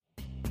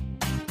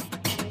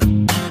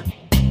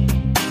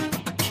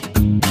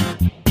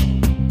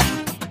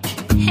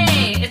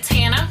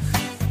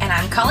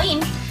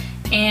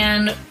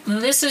and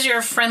this is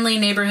your friendly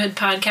neighborhood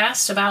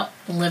podcast about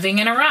living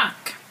in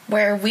Iraq.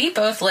 Where we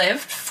both lived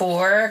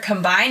for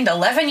combined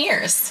 11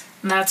 years.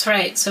 That's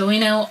right, so we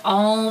know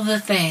all the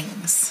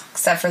things.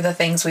 Except for the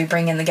things we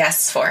bring in the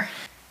guests for.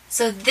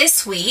 So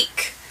this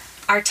week,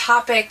 our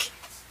topic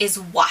is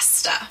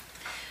Wasta.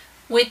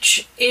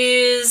 Which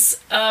is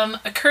a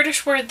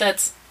Kurdish word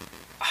that's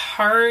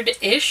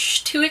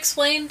hard-ish to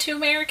explain to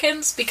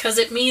Americans because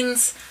it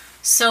means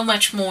so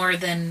much more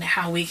than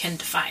how we can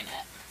define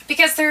it.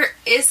 Because there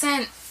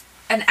isn't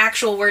an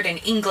actual word in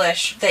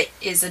English that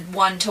is a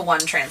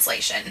one-to-one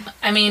translation.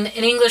 I mean,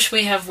 in English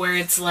we have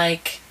words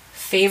like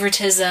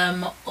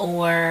favoritism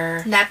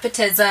or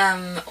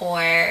nepotism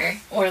or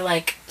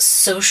like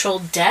social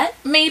debt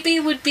maybe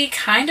would be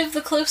kind of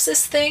the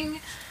closest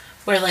thing.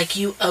 Where, like,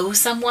 you owe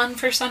someone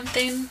for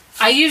something.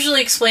 I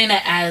usually explain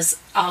it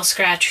as, I'll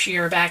scratch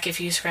your back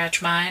if you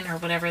scratch mine, or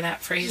whatever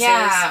that phrase is.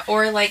 Yeah,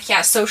 or, like,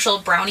 social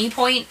brownie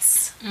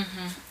points.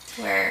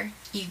 Mm-hmm. Where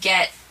you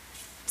get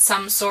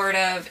some sort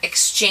of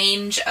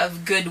exchange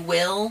of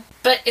goodwill.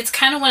 But it's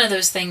kind of one of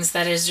those things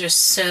that is just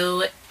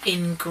so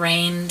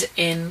ingrained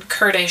in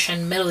Kurdish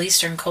and Middle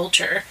Eastern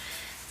culture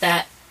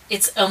that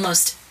it's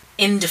almost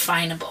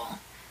indefinable.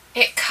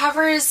 It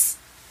covers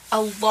a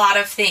lot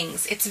of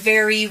things. It's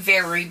very,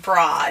 very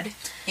broad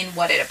in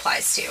what it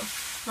applies to.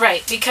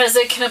 Right, because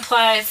it can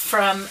apply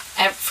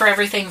for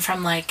everything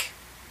from, like,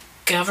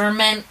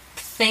 government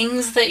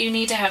things that you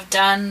need to have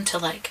done to,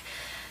 like,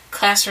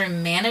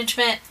 classroom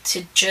management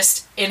to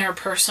just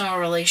interpersonal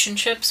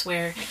relationships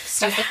where... Like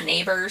stuff with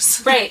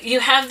neighbors. Right,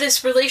 you have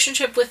this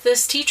relationship with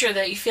this teacher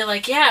that you feel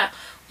like, yeah,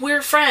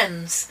 we're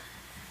friends.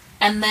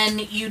 And then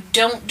you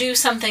don't do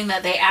something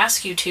that they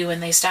ask you to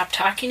and they stop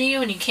talking to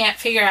you and you can't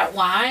figure out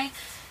why.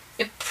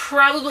 It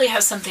probably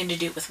has something to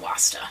do with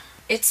Wasta.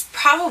 It's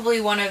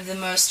probably one of the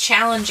most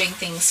challenging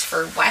things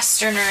for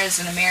Westerners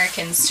and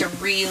Americans to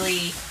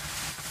really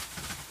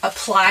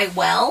apply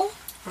well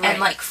and,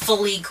 like,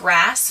 fully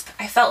grasp.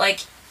 I felt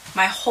like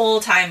my whole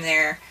time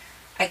there,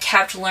 I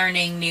kept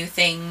learning new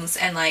things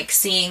and, like,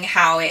 seeing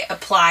how it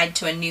applied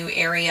to a new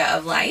area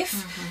of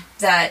life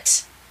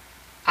that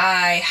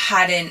I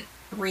hadn't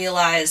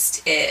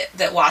realized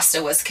that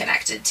Wasta was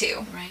connected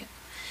to. Right.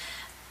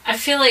 I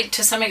feel like,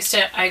 to some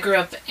extent, I grew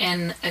up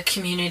in a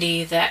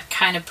community that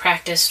kind of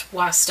practiced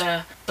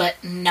Wasta,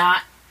 but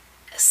not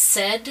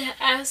said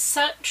as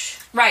such.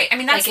 Right. I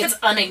mean, that's like, it's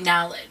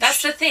unacknowledged.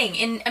 That's the thing.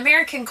 In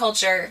American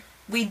culture,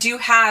 we do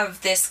have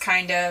this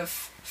kind of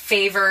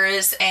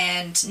favors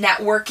and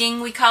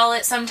networking, we call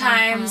it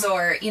sometimes,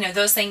 or,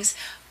 those things,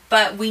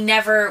 but we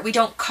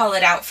don't call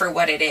it out for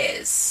what it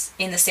is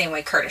in the same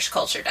way Kurdish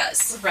culture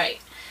does.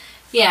 Right.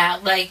 Yeah,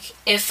 like,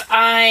 if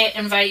I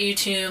invite you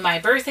to my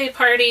birthday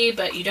party,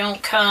 but you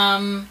don't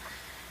come,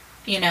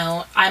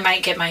 I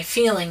might get my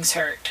feelings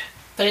hurt.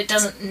 But it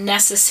doesn't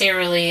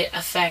necessarily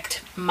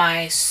affect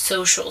my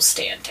social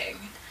standing.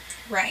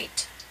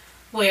 Right.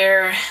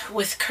 Where,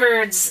 with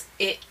Kurds,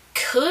 it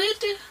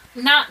could,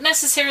 not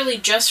necessarily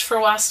just for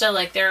Wasta,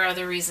 like, there are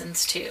other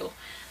reasons too.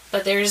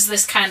 But there's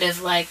this kind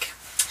of, like,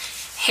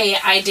 hey,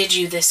 I did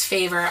you this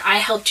favor, I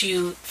helped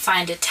you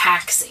find a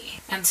taxi.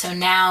 And so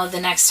now the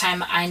next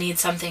time I need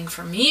something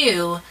from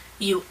you,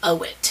 you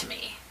owe it to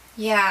me.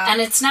 Yeah. And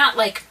it's not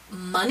like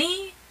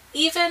money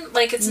even.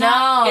 Like it's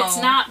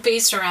not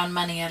based around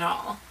money at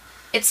all.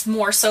 It's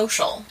more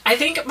social. I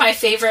think my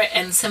favorite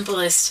and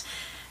simplest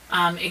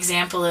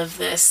example of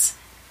this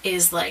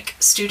is like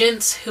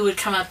students who would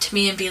come up to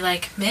me and be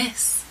like,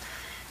 Miss,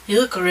 you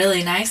look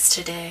really nice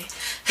today.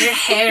 Your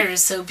hair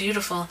is so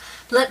beautiful.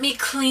 Let me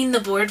clean the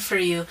board for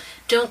you.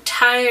 Don't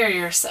tire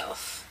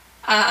yourself.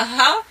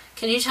 Uh-huh.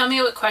 Can you tell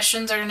me what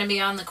questions are going to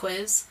be on the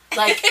quiz?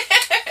 Like,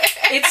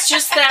 it's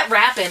just that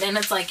rapid, and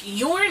it's like,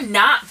 you're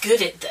not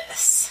good at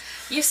this.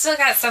 You still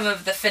got some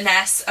of the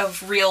finesse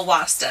of real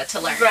Wasta to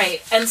learn.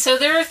 Right, and so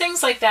there are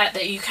things like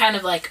that you kind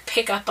of, like,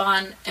 pick up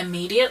on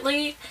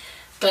immediately,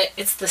 but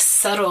it's the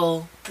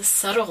subtle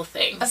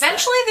things.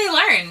 Eventually they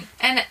learn,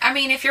 and, I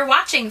mean, if you're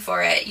watching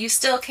for it, you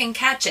still can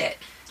catch it.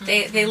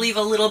 They leave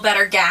a little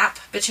better gap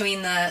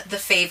between the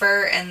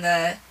favor and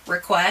the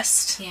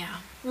request. Yeah.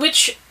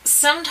 Which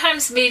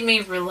sometimes made me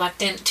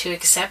reluctant to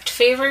accept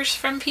favors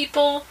from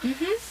people.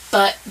 Mm-hmm.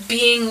 But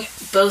being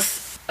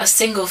both a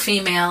single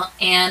female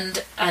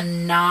and a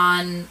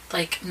non-native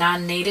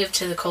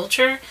to the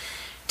culture,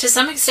 to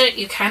some extent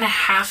you kind of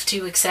have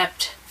to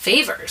accept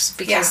favors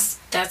because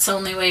that's the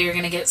only way you're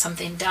going to get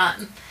something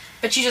done.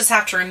 But you just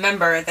have to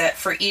remember that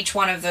for each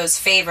one of those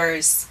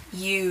favors,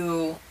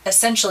 you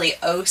essentially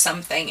owe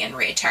something in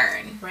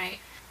return. Right.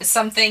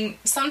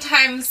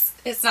 Sometimes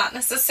it's not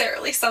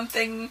necessarily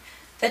something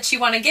that you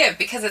want to give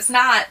because it's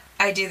not,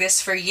 I do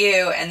this for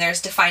you and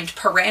there's defined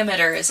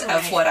parameters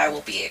of what I will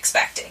be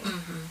expecting.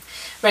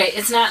 Mm-hmm. Right.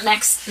 It's not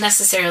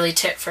necessarily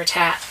tit for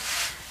tat.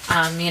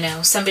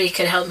 Somebody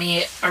could help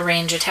me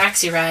arrange a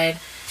taxi ride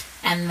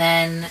and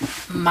then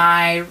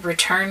my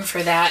return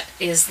for that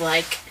is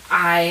like,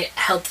 I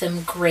help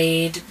them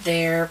grade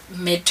their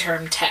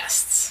midterm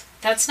tests.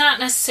 That's not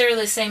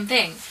necessarily the same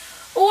thing.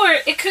 Or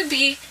it could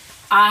be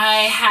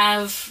I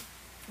have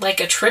like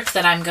a trip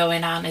that I'm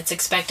going on, it's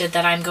expected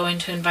that I'm going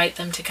to invite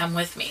them to come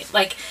with me.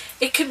 Like,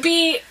 it could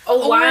be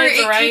a wide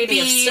variety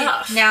of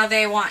stuff. Now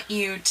they want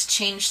you to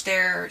change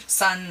their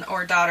son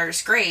or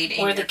daughter's grade in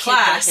or your the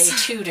class. kid that they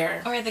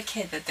tutor. Or the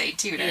kid that they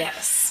tutor.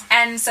 Yes.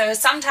 And so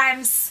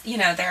sometimes,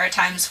 there are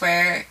times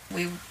where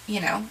we,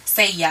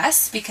 say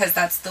yes, because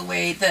that's the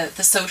way, the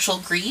social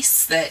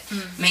grease that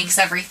makes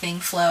everything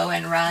flow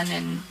and run,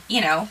 and,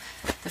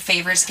 the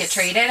favors get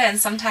traded, and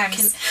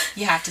sometimes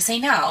you have to say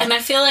no. And I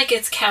feel like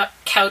it's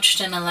couched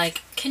in a,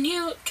 like, can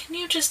you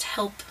just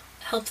help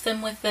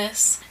them with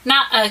this?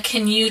 Not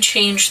can you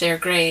change their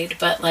grade,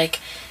 but, like,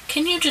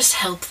 can you just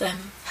help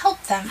them?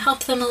 Help them.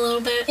 Help them a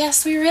little bit.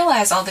 Yes, we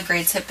realize all the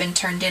grades have been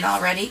turned in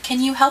already.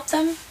 Can you help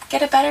them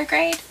get a better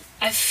grade?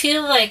 I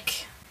feel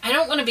like I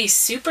don't want to be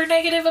super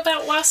negative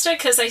about Wasta,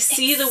 because I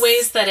see the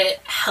ways that it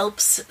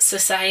helps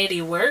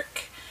society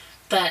work,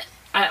 but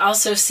I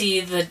also see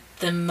the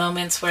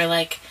moments where,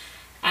 like,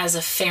 as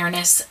a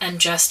fairness and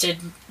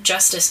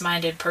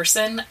justice-minded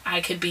person, I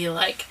could be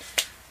like,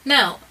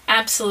 no,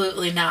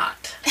 absolutely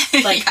not.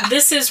 Like,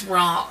 this is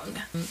wrong.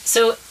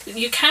 So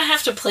you kind of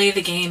have to play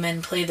the game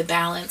and play the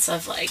balance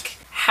of, like,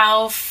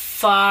 how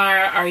far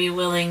are you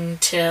willing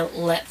to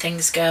let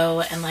things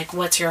go, and, like,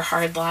 what's your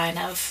hard line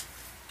of,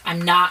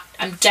 I'm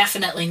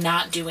definitely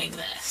not doing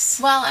this.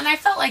 Well, and I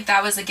felt like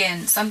that was,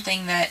 again,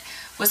 something that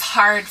was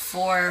hard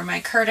for my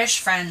Kurdish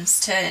friends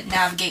to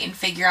navigate and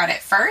figure out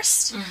at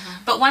first.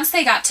 Mm-hmm. But once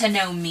they got to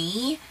know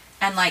me,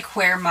 and, like,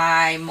 where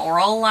my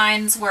moral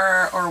lines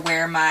were, or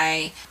where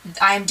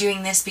I'm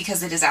doing this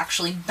because it is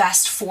actually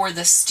best for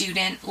the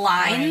student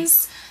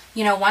lines,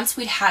 right. Once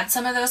we'd had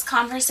some of those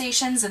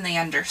conversations and they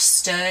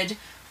understood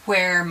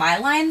where my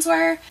lines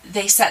were,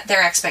 they set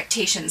their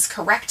expectations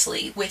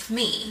correctly with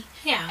me.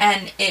 Yeah.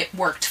 And it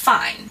worked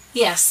fine.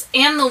 Yes,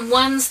 and the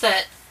ones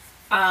that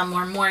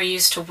were more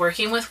used to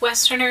working with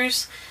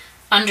Westerners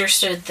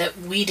understood that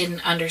we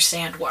didn't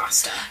understand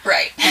Wasta.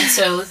 Right. And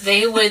so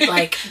they would,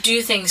 like,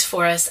 do things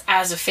for us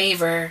as a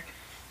favor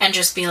and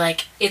just be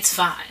like, it's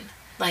fine.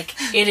 Like,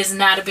 it is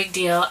not a big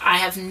deal. I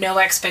have no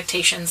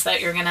expectations that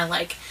you're gonna,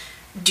 like,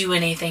 do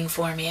anything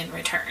for me in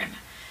return.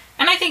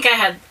 And I think I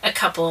had a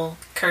couple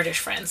Kurdish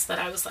friends that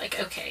I was like,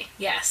 okay,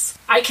 yes,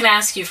 I can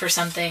ask you for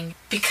something.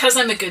 Because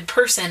I'm a good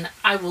person,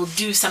 I will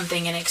do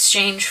something in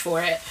exchange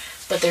for it.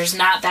 But there's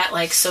not that,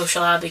 like,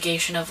 social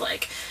obligation of,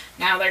 like,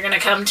 now they're going to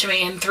come to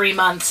me in 3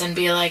 months and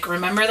be like,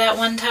 remember that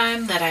one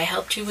time that I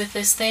helped you with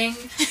this thing?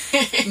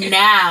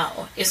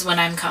 Now is when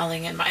I'm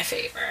calling in my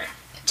favor.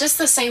 Just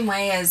the same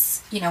way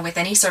as, with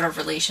any sort of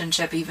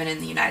relationship, even in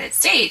the United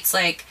States,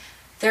 like,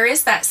 there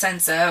is that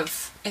sense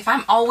of, if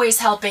I'm always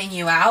helping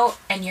you out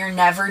and you're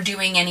never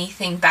doing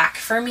anything back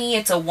for me,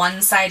 it's a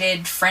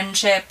one-sided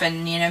friendship,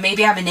 and,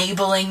 maybe I'm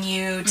enabling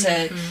you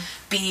to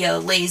be a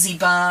lazy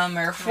bum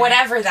or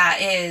whatever that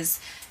is.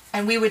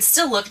 And we would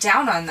still look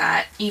down on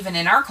that, even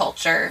in our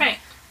culture. Right.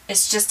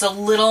 It's just a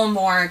little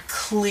more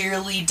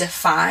clearly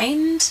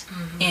defined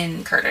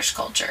in Kurdish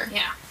culture.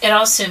 Yeah. It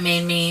also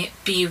made me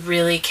be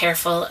really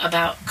careful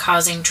about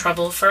causing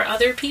trouble for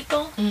other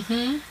people.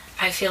 Mm-hmm.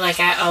 I feel like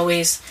I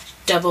always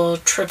double,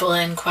 triple,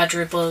 and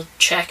quadruple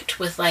checked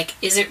with, like,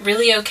 is it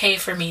really okay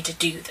for me to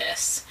do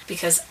this?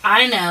 Because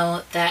I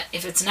know that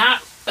if it's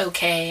not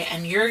okay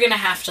and you're going to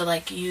have to,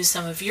 like, use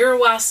some of your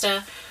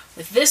Wasta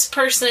with this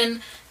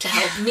person to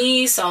help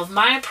me solve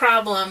my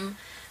problem,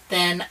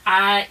 then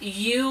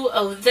you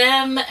owe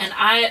them and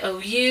I owe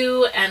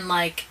you, and,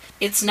 like,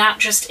 it's not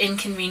just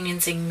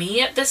inconveniencing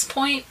me at this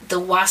point. The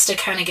Wasta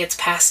kind of gets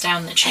passed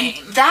down the chain.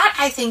 And that,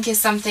 I think,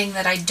 is something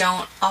that I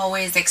don't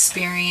always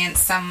experience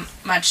so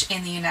much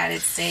in the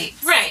United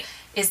States. Right.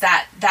 Is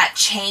that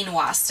chain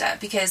Wasta.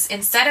 Because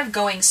instead of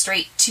going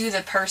straight to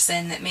the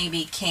person that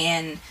maybe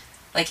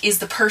is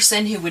the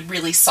person who would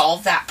really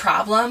solve that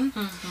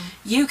problem,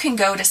 you can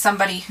go to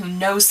somebody who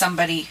knows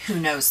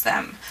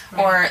them, right.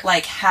 Or,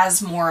 like,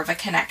 has more of a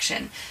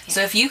connection. Yeah.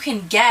 So if you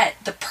can get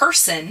the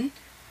person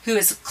who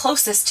is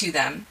closest to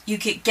them, you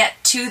could get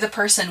to the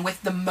person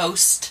with the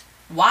most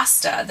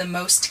Wasta, the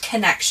most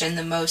connection,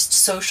 the most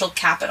social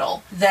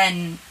capital,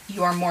 then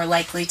you're more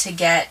likely to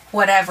get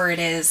whatever it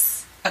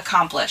is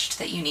accomplished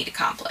that you need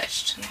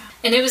accomplished. Yeah.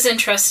 And it was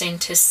interesting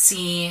to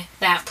see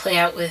that play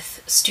out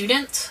with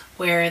students,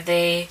 where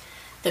the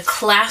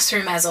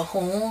classroom as a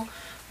whole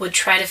would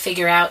try to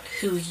figure out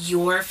who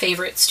your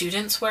favorite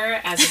students were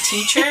as a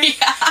teacher.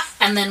 Yeah.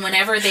 And then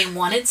whenever they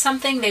wanted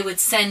something, they would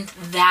send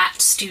that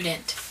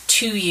student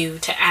to you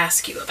to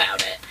ask you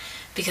about it,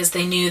 because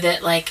they knew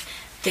that, like,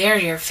 they're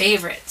your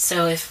favorite.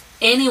 So if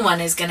anyone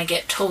is going to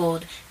get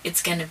told,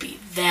 it's going to be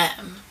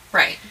them.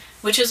 Right.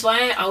 Which is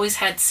why I always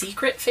had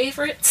secret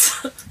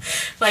favorites.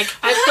 Like,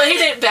 I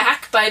played it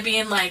back by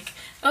being like,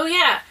 oh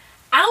yeah,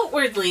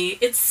 outwardly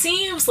it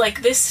seems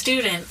like this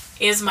student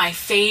is my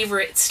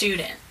favorite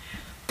student.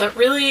 But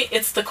really,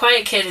 it's the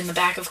quiet kid in the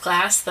back of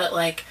class that,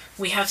 like,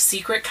 we have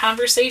secret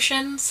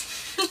conversations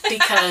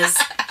because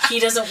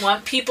he doesn't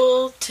want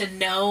people to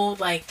know,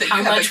 like,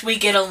 how much we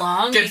get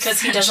along,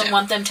 because he doesn't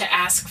want them to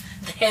ask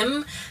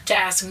him to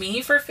ask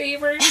me for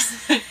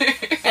favors.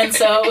 And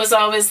so it was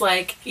always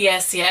like,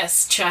 yes,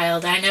 yes,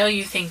 child, I know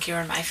you think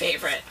you're my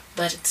favorite,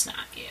 but it's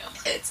not you.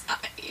 It's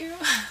not you.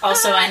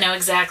 Also, I know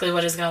exactly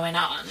what is going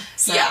on.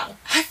 So. Yeah,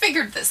 I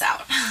figured this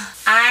out.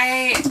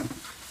 I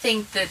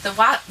think that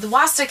the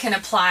Wasta can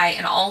apply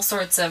in all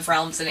sorts of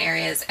realms and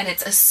areas, and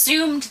it's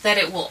assumed that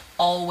it will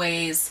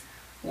always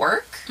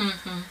work.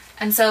 Mm-hmm.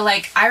 And so,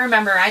 like, I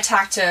remember I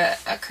talked to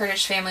a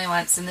Kurdish family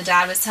once, and the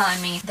dad was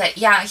telling me that,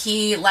 yeah,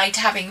 he liked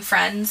having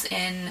friends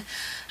in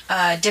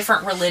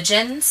different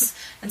religions.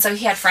 And so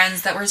he had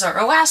friends that were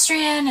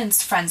Zoroastrian, and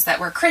friends that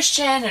were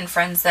Christian, and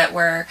friends that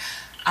were,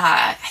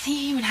 I think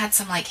he even had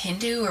some, like,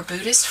 Hindu or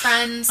Buddhist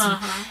friends.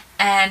 Uh-huh.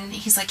 And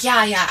he's like,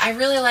 yeah, I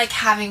really like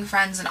having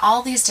friends in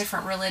all these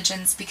different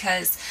religions,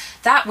 because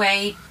that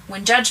way,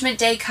 when Judgment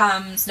Day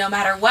comes, no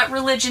matter what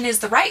religion is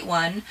the right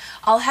one,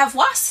 I'll have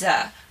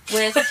Wasta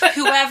with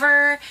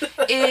whoever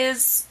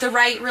is the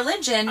right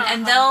religion,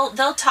 and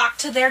they'll talk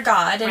to their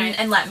God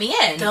and let me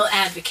in. They'll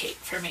advocate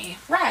for me.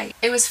 Right.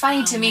 It was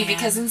funny to me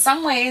because in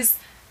some ways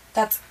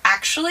that's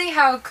actually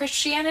how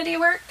Christianity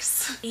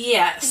works.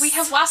 Yes. We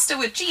have Wasta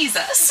with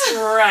Jesus.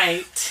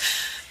 Right.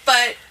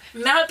 But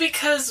not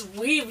because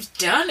we've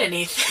done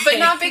anything. But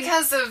not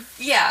because of,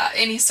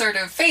 any sort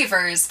of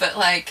favors, but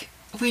like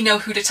we know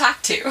who to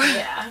talk to.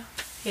 Yeah.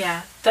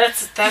 Yeah.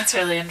 That's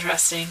really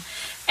interesting.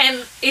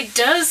 And it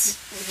does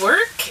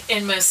work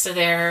in most of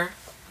their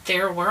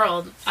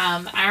world.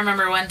 I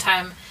remember one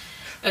time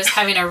I was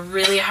having a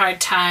really hard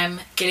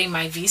time getting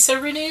my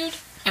visa renewed,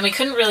 and we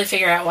couldn't really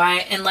figure out why,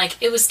 and like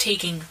it was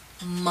taking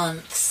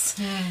months.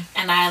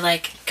 And I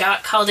like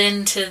got called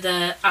into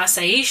the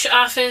Asaish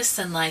office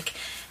and like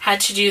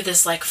had to do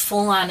this like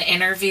full-on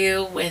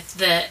interview with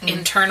the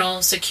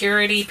internal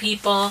security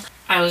people.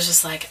 I was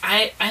just like,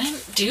 I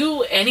didn't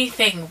do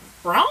anything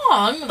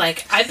wrong.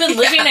 Like, I've been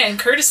living in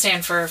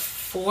Kurdistan for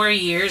 4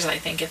 years, I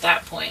think, at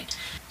that point.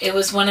 It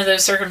was one of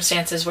those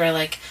circumstances where,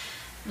 like,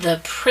 the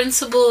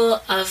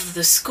principal of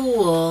the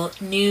school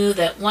knew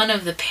that one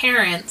of the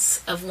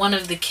parents of one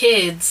of the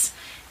kids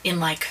in,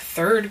 like,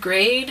 3rd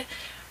grade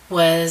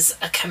was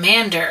a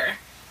commander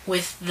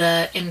with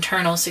the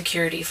internal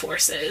security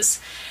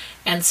forces.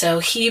 And so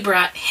he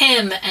brought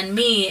him and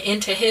me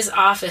into his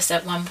office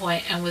at one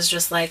point and was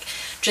just like,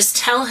 just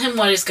tell him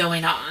what is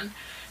going on.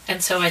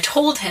 And so I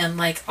told him,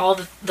 like, all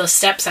the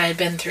steps I had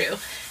been through.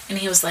 And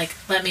he was like,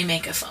 let me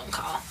make a phone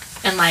call.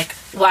 And, like,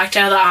 walked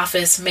out of the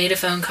office, made a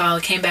phone call,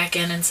 came back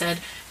in and said,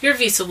 your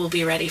visa will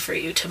be ready for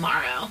you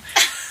tomorrow.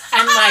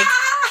 And, like,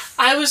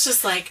 I was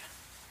just like,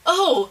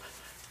 oh,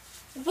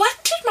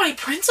 what did my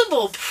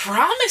principal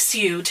promise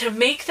you to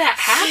make that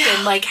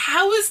happen? Yeah. Like,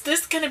 how is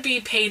this going to be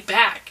paid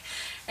back?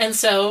 And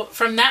so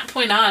from that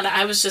point on,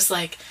 I was just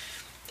like,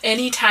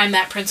 anytime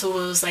that principal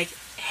was like,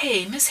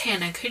 hey, Miss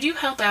Hannah, could you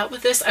help out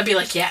with this? I'd be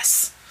like,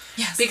 yes.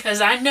 Yes.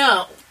 Because I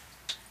know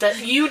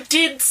that you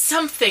did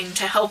something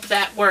to help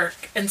that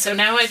work. And so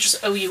now I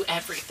just owe you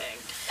everything.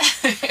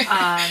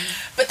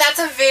 But that's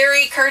a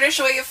very Kurdish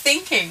way of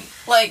thinking.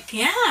 Like,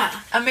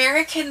 yeah.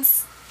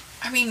 Americans,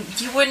 I mean,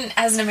 you wouldn't,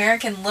 as an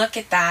American, look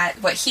at that,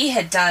 what he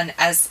had done,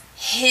 as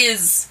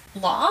his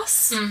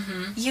loss.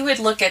 Mm-hmm. You would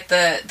look at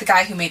the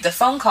guy who made the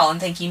phone call and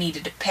think you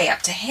needed to pay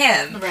up to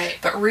him. Right.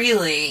 But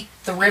really,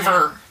 the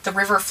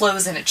river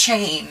flows in a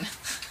chain.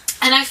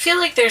 And I feel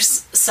like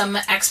there's some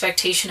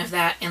expectation of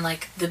that in,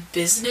 like, the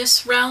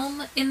business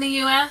realm in the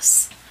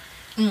U.S.,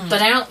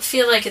 but I don't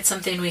feel like it's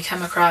something we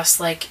come across,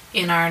 like,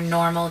 in our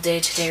normal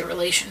day-to-day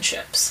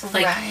relationships.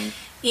 Like, right.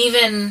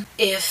 Even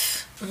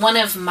if one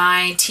of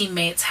my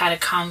teammates had a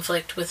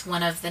conflict with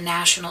one of the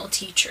national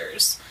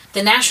teachers,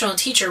 the national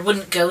teacher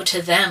wouldn't go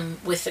to them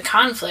with the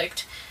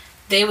conflict.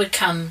 They would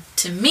come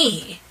to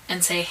me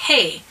and say,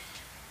 hey,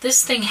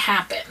 this thing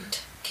happened.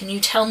 Can you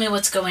tell me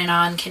what's going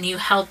on? Can you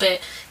help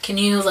it? Can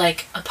you,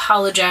 like,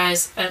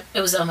 apologize? It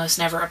was almost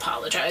never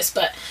apologize,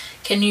 but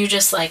can you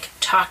just, like,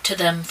 talk to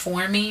them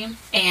for me?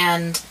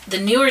 And the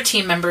newer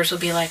team members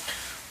would be like,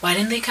 why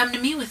didn't they come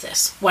to me with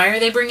this? Why are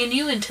they bringing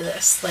you into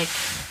this? Like,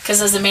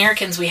 because as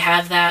Americans, we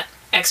have that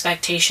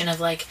expectation of,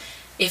 like,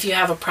 if you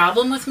have a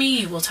problem with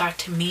me, you will talk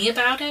to me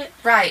about it.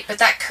 Right, but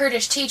that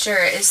Kurdish teacher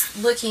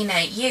is looking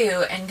at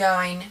you and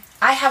going,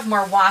 I have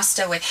more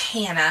Wasta with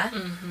Hannah.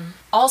 Mm-hmm.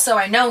 Also,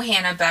 I know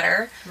Hannah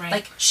better. Right.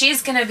 Like,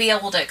 she's going to be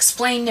able to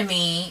explain to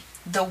me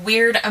the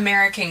weird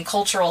American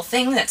cultural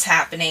thing that's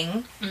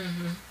happening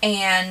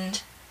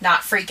and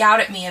not freak out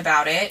at me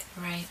about it.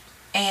 Right.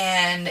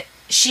 And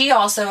she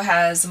also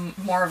has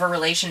more of a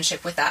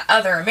relationship with that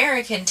other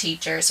American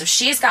teacher, so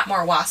she's got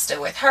more Wasta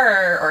with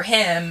her or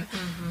him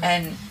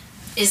and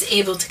is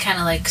able to kind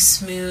of, like,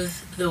 smooth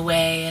the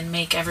way and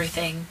make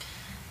everything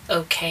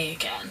okay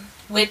again.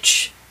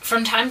 Which,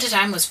 from time to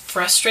time, was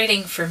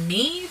frustrating for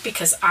me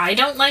because I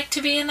don't like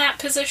to be in that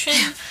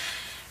position.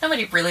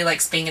 Nobody really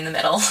likes being in the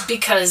middle.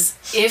 Because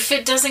if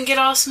it doesn't get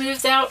all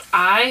smoothed out,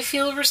 I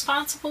feel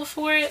responsible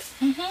for it.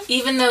 Mm-hmm.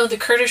 Even though the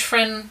Kurdish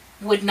friend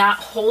would not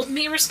hold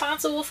me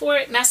responsible for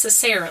it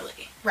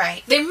necessarily.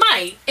 Right. They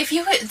might. If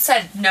you had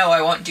said, no,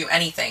 I won't do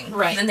anything,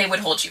 Right. then they would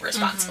hold you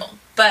responsible.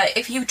 But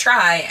if you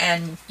try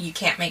and you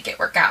can't make it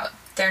work out,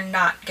 they're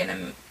not going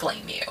to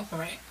blame you.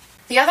 Right.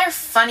 The other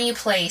funny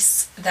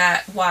place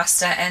that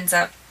Wasta ends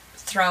up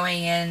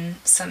throwing in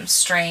some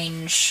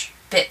strange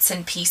bits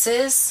and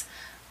pieces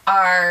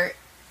are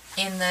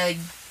in the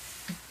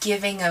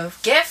giving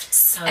of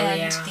gifts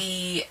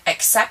the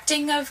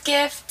accepting of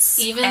gifts.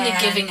 Even the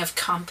giving of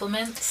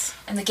compliments.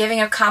 And the giving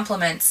of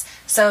compliments.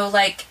 So,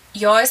 like,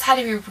 you always had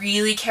to be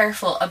really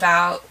careful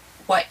about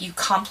what you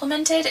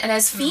complimented. And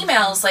as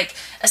females, like,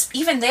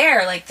 even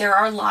there, like, there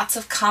are lots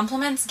of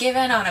compliments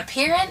given on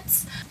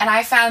appearance. And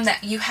I found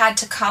that you had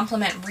to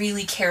compliment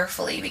really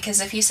carefully.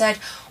 Because if you said,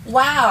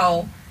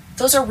 wow,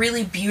 those are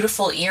really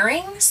beautiful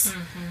earrings,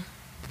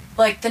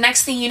 like, the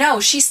next thing you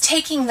know, she's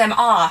taking them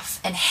off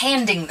and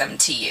handing them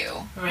to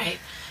you. Right.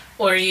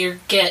 Or you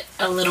get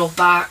a little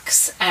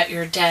box at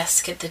your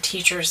desk in the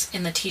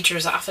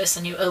teacher's office,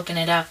 and you open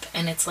it up,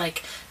 and it's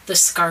like the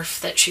scarf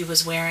that she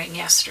was wearing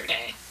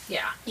yesterday.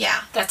 Yeah.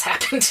 Yeah. That's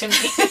happened to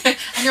me.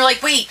 And you're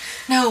like, wait,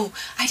 no,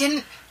 I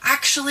didn't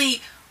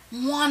actually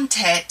want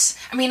it.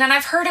 I mean, and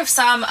I've heard of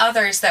some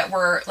others that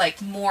were,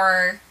 like,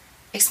 more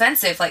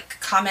expensive, like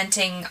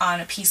commenting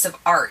on a piece of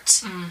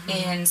art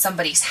in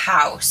somebody's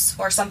house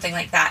or something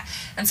like that.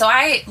 And so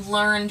I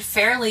learned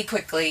fairly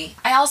quickly.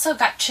 I also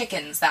got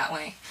chickens that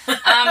way.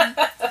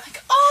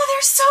 Like, oh,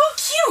 they're so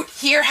cute.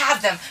 Here,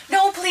 have them.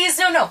 No, please,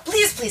 no.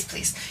 Please, please,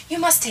 please. You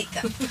must take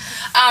them.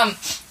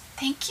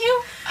 Thank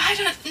you. I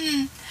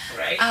don't...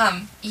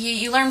 Right.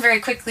 You learn very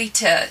quickly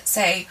to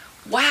say,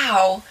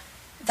 wow,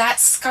 that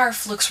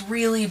scarf looks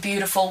really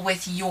beautiful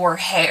with your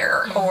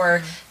hair,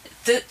 or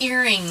the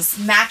earrings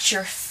match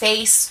your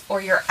face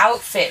or your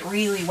outfit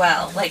really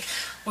well. Like,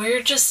 or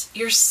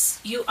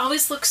you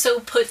always look so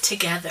put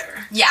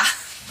together. Yeah.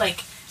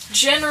 Like,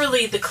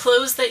 generally the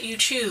clothes that you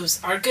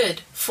choose are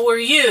good for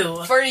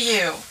you. For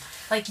you.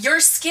 Like, your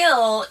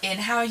skill in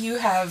how you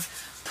have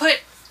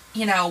put,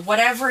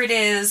 whatever it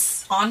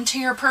is onto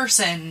your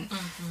person,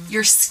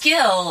 your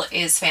skill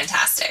is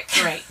fantastic.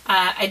 Right.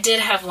 I did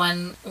have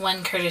one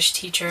Kurdish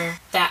teacher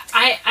that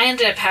I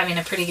ended up having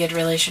a pretty good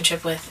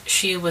relationship with.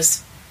 She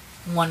was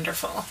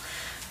wonderful.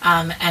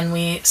 And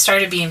we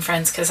started being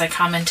friends because I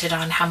commented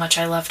on how much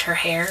I loved her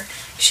hair.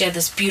 She had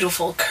this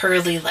beautiful,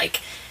 curly,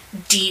 like,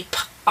 deep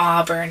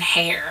auburn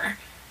hair.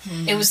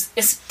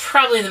 It's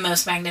probably the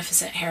most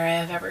magnificent hair I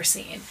have ever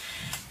seen.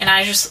 And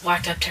I just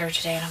walked up to her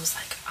today and I was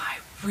like, I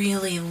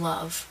really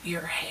love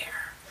your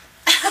hair.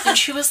 And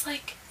she was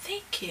like,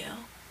 thank you.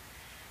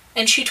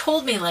 And she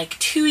told me, like,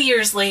 2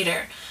 years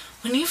later,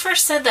 when you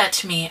first said that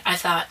to me, I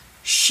thought,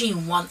 she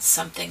wants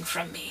something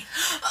from me.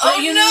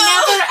 But you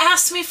never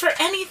asked me for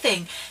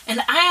anything.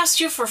 And I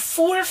asked you for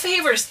 4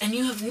 favors, and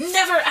you have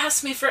never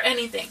asked me for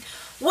anything.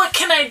 What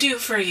can I do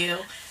for you?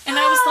 And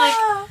I was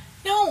like,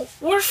 no,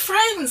 we're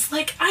friends.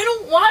 Like, I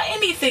don't want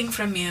anything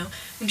from you.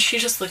 And she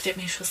just looked at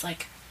me. She was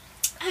like,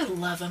 I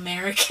love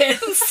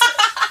Americans.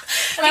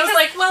 And I was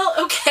like, well,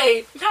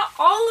 okay, not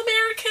all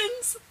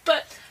Americans,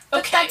 but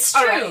okay. But that's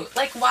true. Right.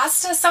 Like,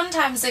 Wasta,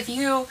 sometimes if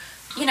you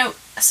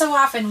so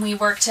often we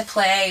work to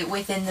play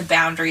within the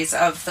boundaries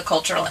of the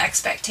cultural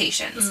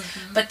expectations.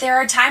 But there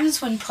are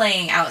times when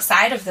playing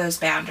outside of those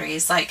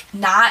boundaries, like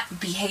not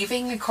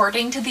behaving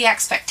according to the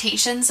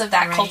expectations of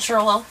that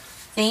cultural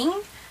thing,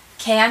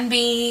 can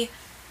be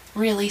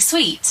really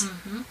sweet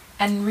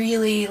and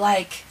really,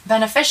 like,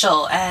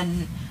 beneficial.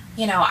 And,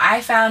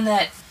 I found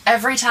that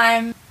every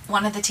time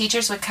one of the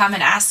teachers would come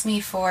and ask me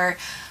for,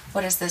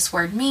 what does this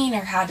word mean,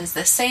 or how does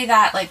this say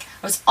that, like,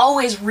 I was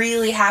always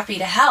really happy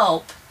to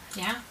help.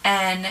 Yeah.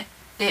 And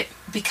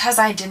because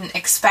I didn't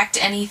expect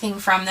anything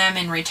from them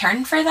in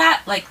return for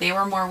that, like, they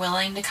were more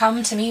willing to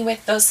come to me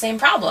with those same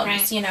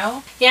problems,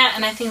 Yeah,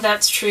 and I think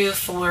that's true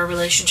for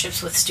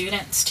relationships with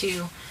students,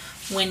 too.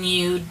 When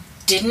you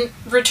didn't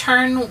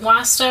return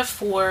Wasta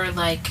for,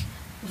 like,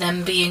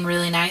 them being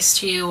really nice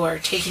to you or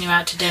taking you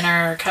out to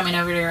dinner or coming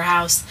over to your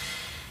house,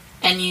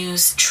 and you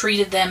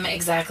treated them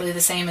exactly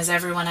the same as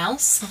everyone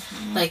else,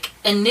 like,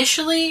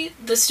 initially,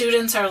 the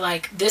students are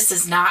like, this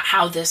is not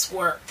how this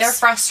works. They're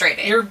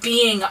frustrated. You're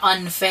being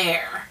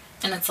unfair.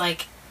 And it's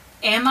like,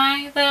 am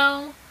I,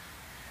 though?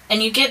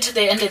 And you get to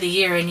the end of the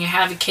year and you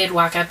have a kid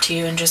walk up to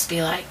you and just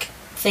be like,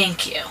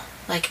 thank you.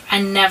 Like,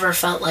 I never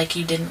felt like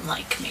you didn't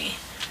like me.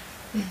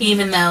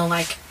 Even though,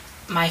 like,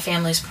 my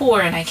family's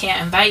poor and I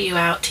can't invite you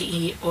out to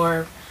eat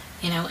or,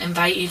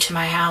 invite you to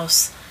my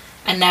house.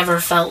 I never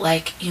felt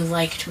like you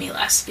liked me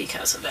less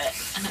because of it.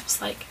 And it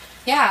was like,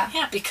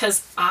 yeah,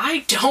 because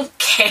I don't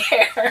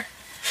care.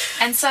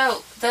 And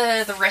so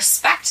the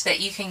respect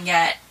that you can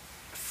get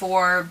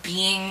for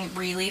being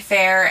really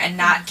fair and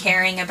not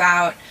caring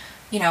about,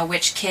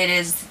 which kid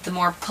is the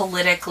more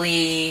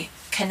politically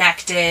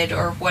connected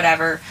or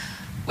whatever,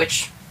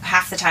 which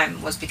half the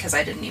time was because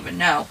I didn't even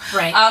know.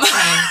 Right.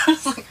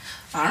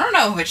 I don't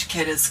know which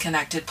kid is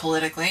connected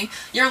politically.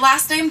 Your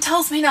last name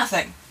tells me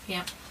nothing.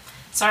 Yep.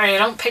 Sorry, I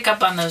don't pick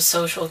up on those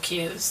social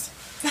cues.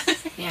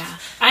 Yeah.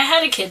 I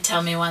had a kid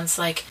tell me once,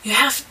 like,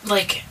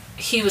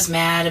 he was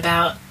mad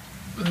about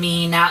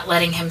me not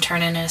letting him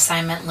turn in an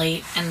assignment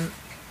late, and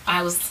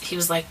he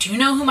was like, "Do you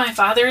know who my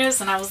father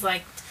is?" And I was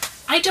like,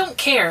 "I don't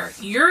care.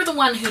 You're the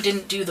one who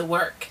didn't do the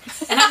work.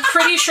 And I'm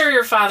pretty sure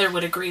your father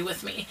would agree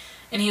with me."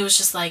 And he was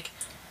just like,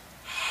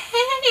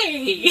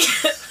 "Hey."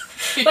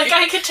 Like,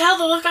 I could tell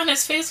the look on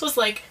his face was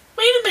like,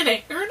 "Wait a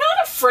minute, you're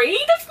not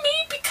afraid of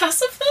me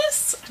because of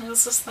this?" And I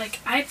was just like,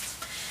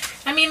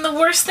 I mean, the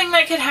worst thing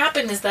that could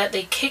happen is that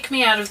they kick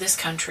me out of this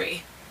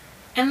country.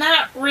 And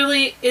that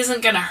really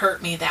isn't going to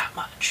hurt me that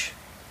much.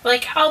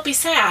 Like, I'll be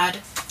sad.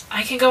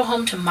 I can go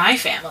home to my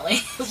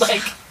family.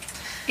 Like,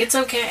 it's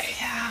okay.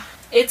 Yeah.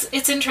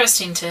 It's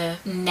interesting to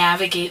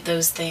navigate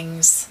those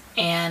things.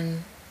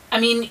 And, I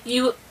mean,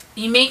 you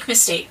make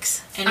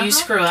mistakes. And you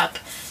screw up.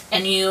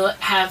 And you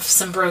have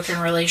some broken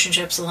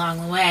relationships along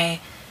the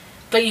way.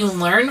 But you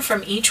learn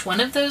from each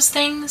one of those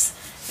things.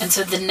 And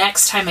so the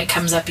next time it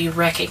comes up, you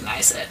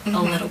recognize it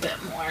a little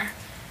bit more.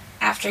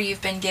 After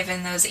you've been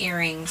given those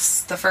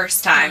earrings the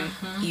first time,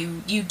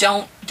 you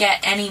don't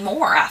get any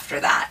more after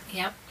that.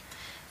 Yep.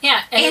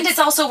 Yeah. And it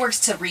also works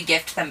to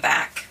regift them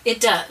back. It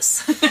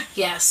does.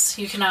 Yes.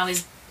 You can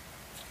always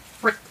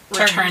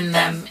return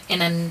them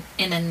in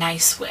a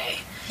nice way.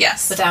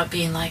 Yes. Without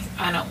being like,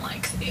 "I don't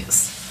like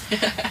these."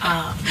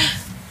 I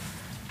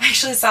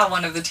actually saw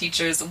one of the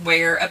teachers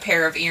wear a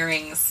pair of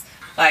earrings,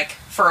 like,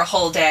 for a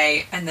whole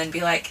day, and then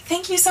be like,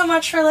 "Thank you so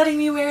much for letting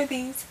me wear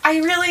these. I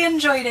really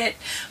enjoyed it,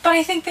 but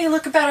I think they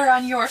look better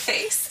on your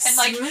face." And,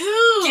 like,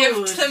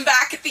 gift them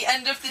back at the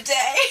end of the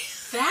day.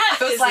 That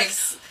I was is like,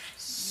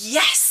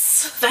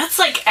 yes! That's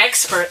like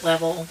expert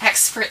level.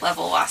 Expert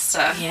level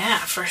Wasta. Yeah,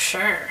 for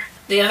sure.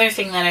 The other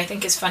thing that I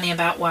think is funny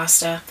about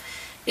Wasta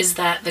is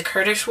that the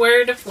Kurdish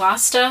word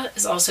Wasta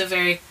is also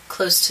very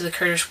close to the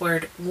Kurdish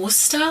word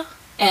Wasta.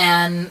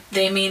 And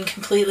they mean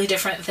completely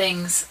different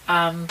things.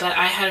 But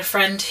I had a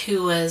friend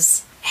who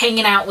was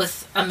hanging out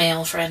with a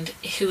male friend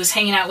who was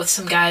hanging out with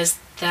some guys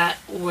that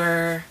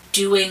were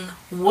doing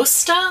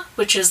Wasta,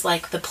 which is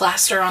like the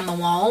plaster on the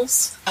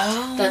walls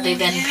that they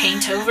then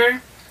paint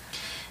over.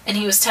 And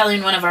he was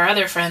telling one of our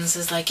other friends,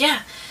 is like,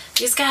 "Yeah,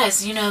 these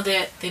guys, you know,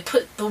 they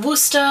put the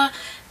Wasta,"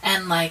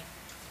 and like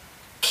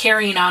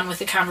carrying on with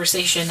the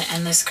conversation.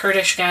 And this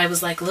Kurdish guy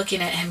was like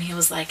looking at him. He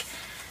was like,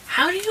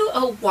 "How do you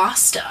owe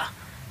Wasta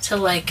to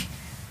like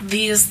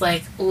these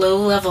like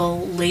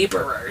low-level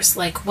laborers?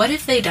 Like, what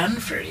have they done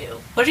for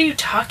you? What are you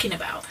talking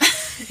about?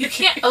 You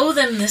can't owe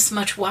them this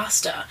much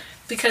Wasta,"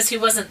 because he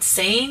wasn't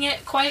saying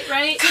it quite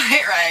right.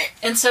 Quite right.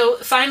 And so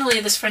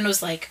finally this friend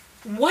was like,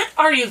 "What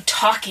are you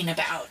talking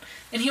about?"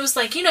 And he was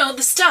like, "You know,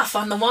 the stuff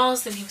on the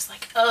walls." And he was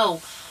like,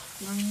 "Oh,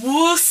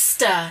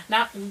 Wasta,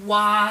 not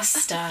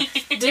Wasta.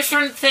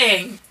 Different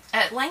thing."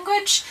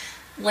 Language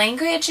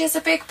is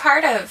a big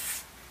part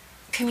of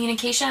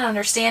communication and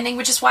understanding,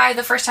 which is why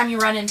the first time you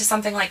run into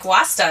something like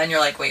Wasta and you're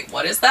like, "Wait,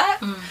 what is that?"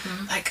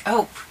 Mm-hmm. Like,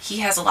 "Oh, he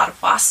has a lot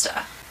of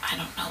Wasta. I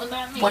don't know what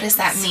that means." What does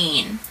that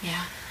mean?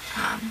 Yeah.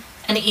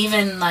 And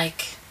even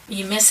like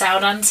you miss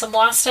out on some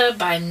Wasta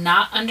by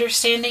not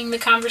understanding the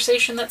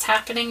conversation that's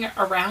happening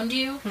around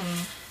you.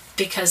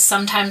 Because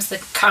sometimes the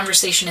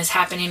conversation is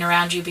happening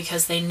around you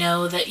because they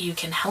know that you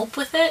can help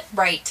with it.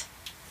 Right.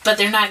 But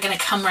they're not going to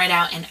come right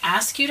out and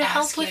ask you to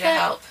help with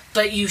it.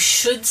 But you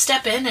should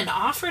step in and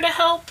offer to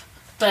help.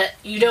 But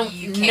you don't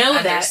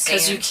know that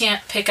because you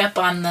can't pick up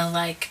on the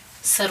like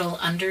subtle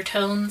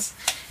undertones.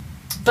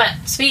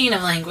 But speaking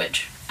of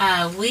language,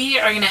 we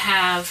are going to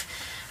have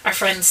our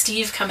friend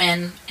Steve come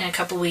in a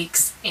couple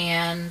weeks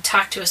and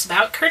talk to us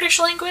about Kurdish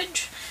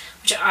language,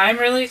 which I'm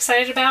really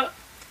excited about.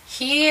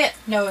 He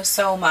knows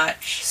so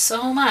much.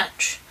 So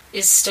much.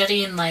 Is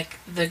studying like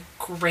the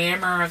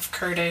grammar of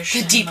Kurdish.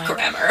 The deep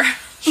grammar.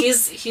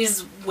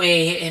 He's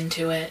way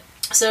into it.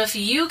 So if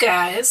you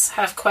guys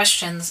have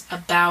questions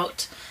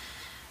about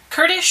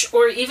Kurdish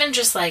or even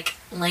just like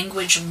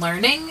language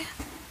learning,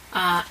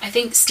 I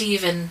think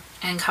Steve and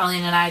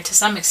Colleen and I to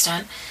some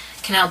extent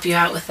can help you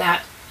out with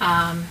that.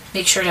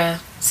 Make sure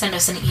to send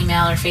us an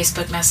email or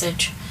Facebook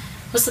message.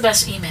 What's the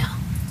best email?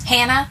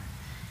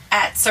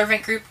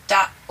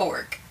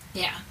 Hannah@servantgroup.org.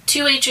 Yeah.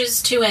 2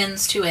 H's, 2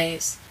 N's, 2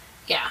 A's.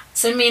 Yeah.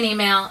 Send me an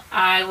email.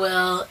 I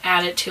will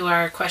add it to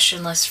our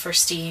question list for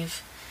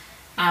Steve.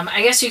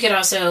 I guess you could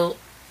also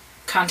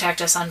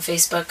contact us on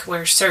Facebook.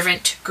 We're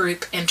Servant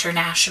Group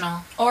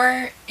International.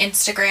 Or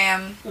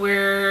Instagram.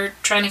 We're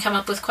trying to come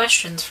up with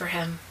questions for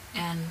him,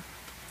 and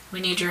we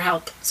need your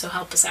help, so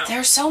help us out. There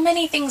are so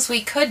many things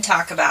we could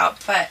talk about,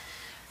 but...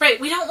 Right,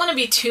 we don't want to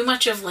be too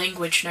much of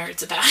language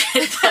nerds about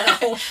it,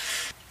 though.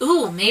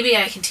 Ooh, maybe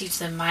I can teach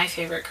them my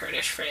favorite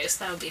Kurdish phrase.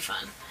 That would be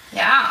fun.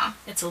 Yeah.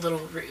 It's a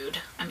little rude.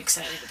 I'm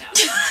excited about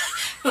it.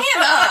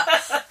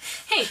 Hannah!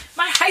 Hey,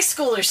 my high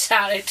schoolers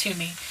taught it to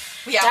me.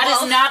 Yeah, that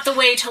is not the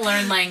way to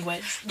learn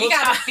language. You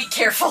gotta be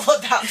careful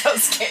about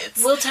those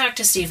kids. We'll talk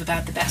to Steve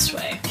about the best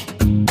way.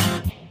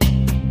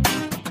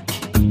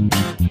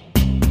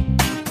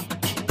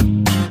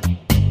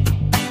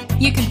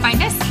 You can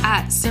find us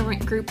at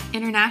Servant Group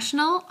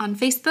International on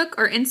Facebook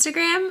or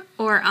Instagram,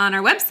 or on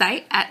our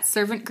website at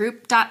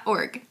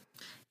servantgroup.org.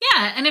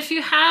 Yeah, and if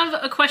you have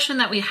a question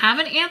that we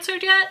haven't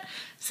answered yet,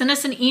 Send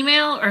us an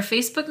email or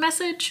Facebook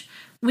message.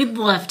 We'd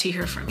love to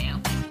hear from you.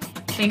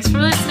 Thanks for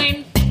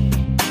listening.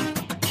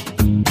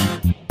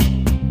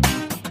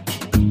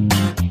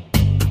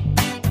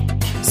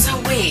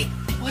 So wait,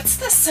 what's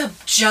the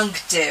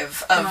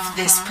subjunctive of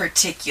this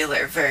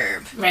particular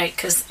verb? Right,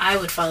 because I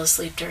would fall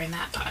asleep during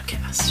that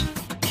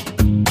podcast.